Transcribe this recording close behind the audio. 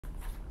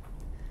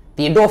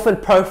The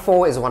Endorphin Pro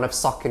 4 is one of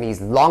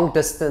Saucony's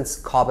long-distance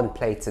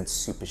carbon-plated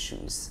super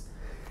shoes.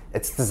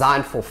 It's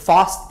designed for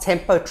fast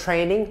tempo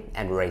training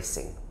and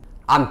racing.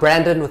 I'm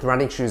Brandon with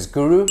Running Shoes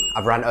Guru.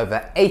 I've run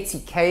over 80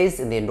 Ks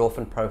in the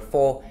Endorphin Pro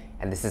 4,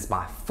 and this is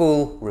my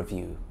full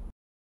review.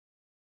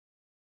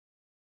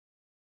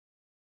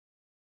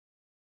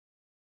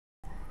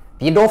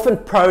 The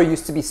Endorphin Pro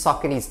used to be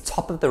Saucony's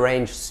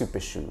top-of-the-range super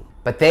shoe,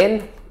 but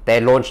then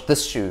they launched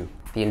this shoe,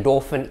 the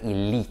Endorphin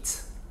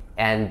Elite.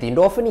 And the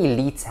Endorphin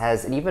Elite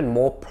has an even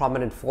more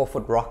prominent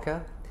forefoot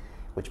rocker,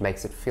 which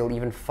makes it feel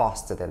even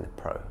faster than the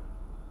Pro.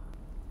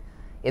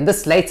 In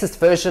this latest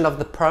version of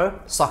the Pro,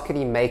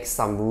 Saucony makes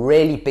some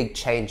really big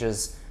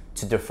changes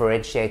to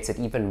differentiate it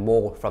even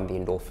more from the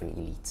Endorphin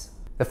Elite.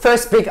 The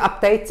first big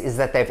update is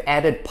that they've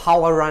added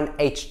Power Run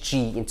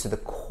HG into the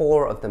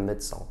core of the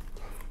midsole.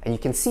 And you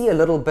can see a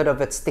little bit of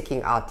it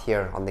sticking out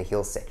here on the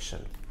heel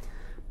section.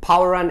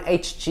 Power Run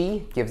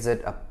HG gives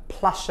it a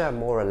plusher,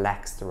 more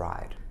relaxed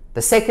ride.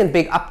 The second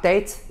big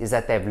update is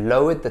that they've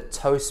lowered the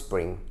toe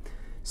spring.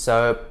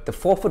 So the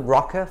forefoot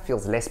rocker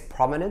feels less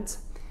prominent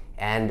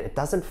and it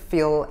doesn't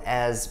feel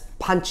as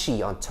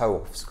punchy on toe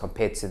offs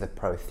compared to the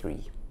Pro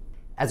 3.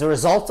 As a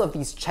result of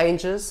these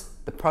changes,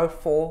 the Pro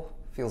 4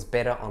 feels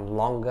better on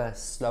longer,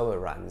 slower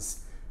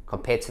runs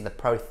compared to the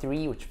Pro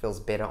 3, which feels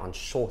better on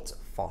short,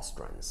 fast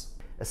runs.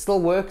 It still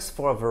works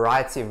for a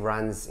variety of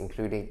runs,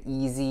 including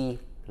easy,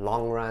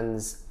 long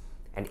runs,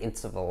 and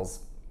intervals,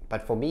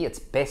 but for me, it's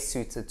best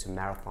suited to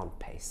marathon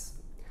pace.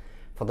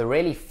 For the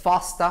really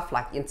fast stuff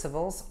like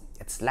intervals,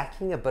 it's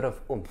lacking a bit of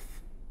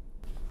oomph.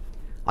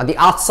 On the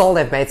outsole,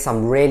 they've made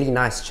some really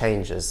nice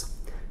changes.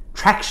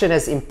 Traction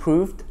has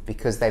improved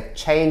because they've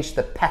changed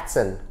the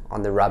pattern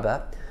on the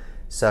rubber,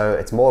 so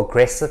it's more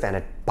aggressive and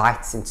it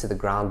bites into the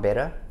ground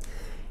better.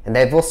 And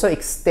they've also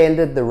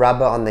extended the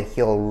rubber on the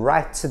heel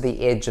right to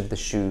the edge of the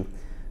shoe,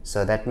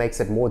 so that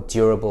makes it more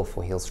durable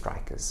for heel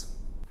strikers.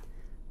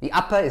 The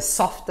upper is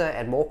softer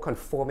and more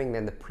conforming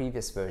than the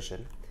previous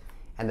version.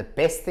 And the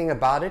best thing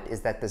about it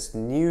is that this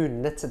new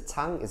knitted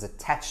tongue is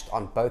attached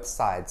on both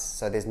sides,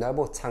 so there's no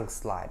more tongue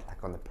slide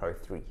like on the Pro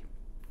 3.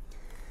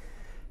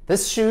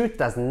 This shoe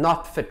does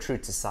not fit true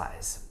to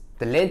size.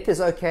 The length is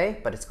okay,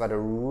 but it's got a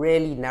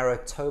really narrow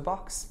toe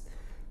box.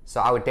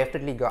 So I would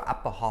definitely go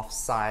up a half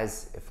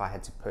size if I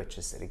had to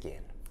purchase it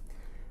again.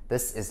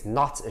 This is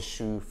not a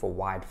shoe for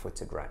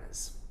wide-footed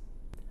runners.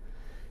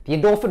 The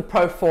Endorphin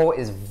Pro 4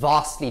 is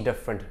vastly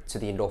different to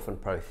the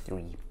Endorphin Pro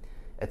 3.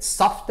 It's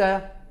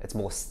softer, it's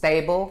more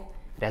stable,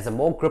 it has a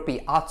more grippy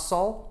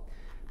outsole,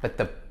 but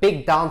the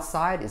big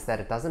downside is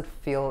that it doesn't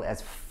feel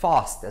as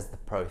fast as the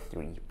Pro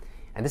 3.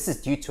 And this is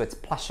due to its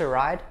plusher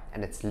ride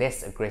and its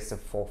less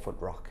aggressive forefoot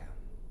rocker.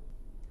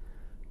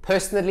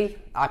 Personally,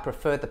 I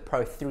prefer the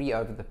Pro 3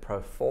 over the Pro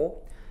 4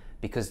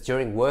 because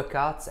during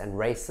workouts and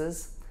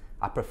races,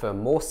 I prefer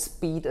more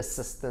speed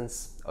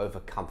assistance over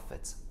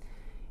comfort.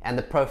 And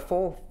the Pro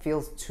 4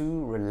 feels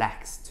too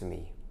relaxed to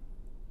me.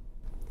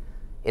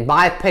 In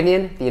my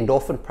opinion, the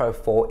Endorphin Pro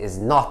 4 is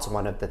not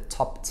one of the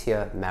top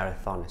tier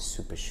marathon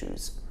super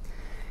shoes.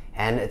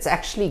 And it's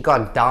actually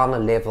gone down a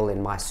level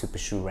in my super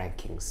shoe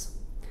rankings.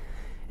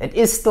 It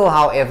is still,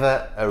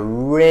 however, a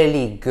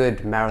really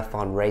good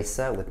marathon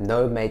racer with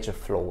no major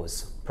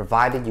flaws,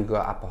 provided you go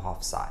up a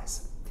half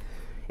size.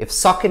 If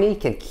Saucony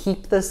can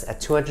keep this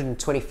at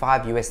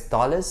 $225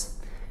 US,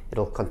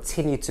 it'll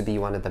continue to be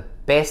one of the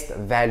best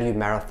value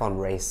marathon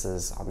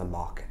racers on the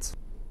market.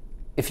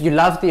 If you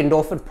love the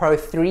Endorphin Pro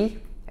 3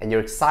 and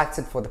you're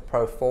excited for the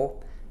Pro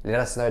 4, let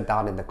us know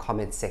down in the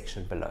comments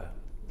section below.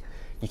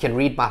 You can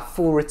read my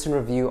full written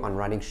review on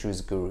Running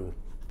Shoes Guru.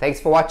 Thanks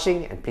for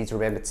watching, and please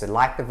remember to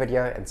like the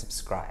video and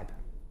subscribe.